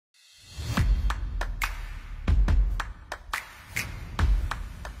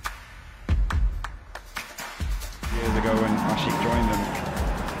Ashik joined them.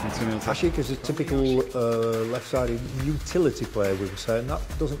 Ashik is a typical left-sided utility player, we would say, and that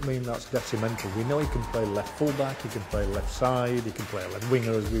doesn't mean that's detrimental. We know he can play left full-back, he can play left side, he can play left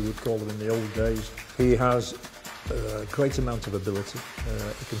winger, as we would call them in the old days. He has a great amount of ability.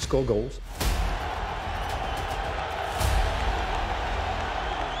 He can score goals.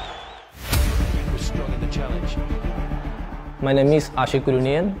 He was strong in the challenge. My name is Ashik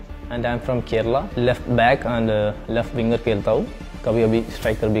Kurunian and I am from Kerala. Left back and left winger खेलता हूँ. कभी-कभी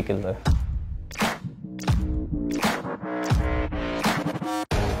striker भी खेलता है.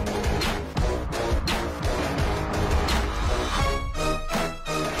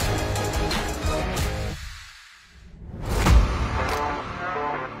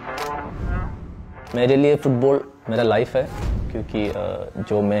 मेरे लिए football मेरा life है क्योंकि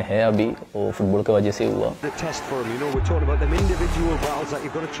जो मैं है अभी वो फुटबॉल की वजह से हुआ.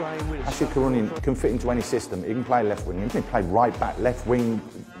 Ashik Kurunian can fit into any system. He can play left wing, he can play right back, left wing,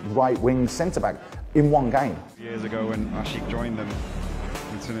 right wing, centre back in one game. Years ago when Ashik joined them,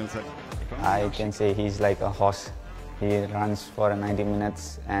 I can say he's like a horse. He runs for 90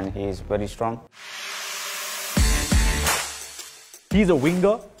 minutes and he is very strong. He's a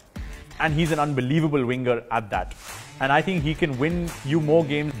winger and he's an unbelievable winger at that. And I think he can win you more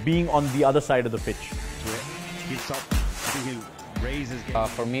games being on the other side of the pitch.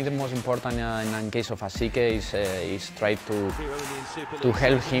 For me, the most important in case of Ashik is try to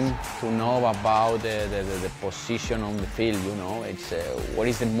help him to know about the position on the field. You know, it's what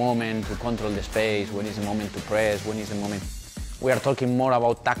is the moment to control the space, when is the moment to press, when is the moment. We are talking more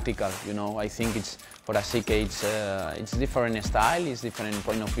about tactical. You know, I think it's for Ashik it's different style, it's different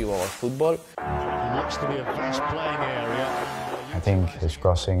point of view about football. Looks to be a vast playing area. I think his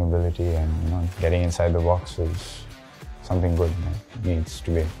crossing ability and getting inside the box is something good. Needs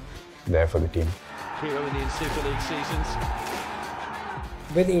to be there for the team. Hero in the Super League seasons.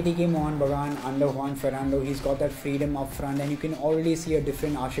 With ATK Mohan Bagan under Juan Fernando, he's got that freedom up front and you can already see a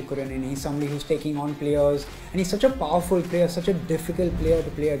different Ashik Kurunian. He's somebody who's taking on players and he's such a powerful player, such a difficult player to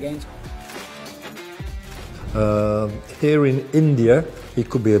play against. Here in India, he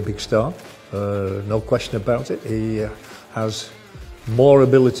could be a big star, no question about it. He has more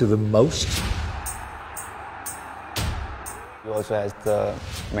ability than most. He also has the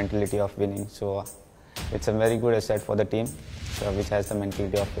mentality of winning, so it's a very good asset for the team, which has the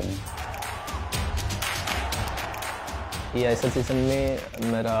mentality of winning. ये ऐसा season में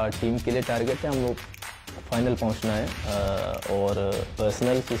मेरा team के लिए target है हम लोग final पहुंचना है और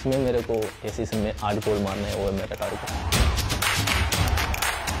पर्सनल इसमें मेरे को इस सीजन में 8 गोल मारना है वो मेरा टारगेट है.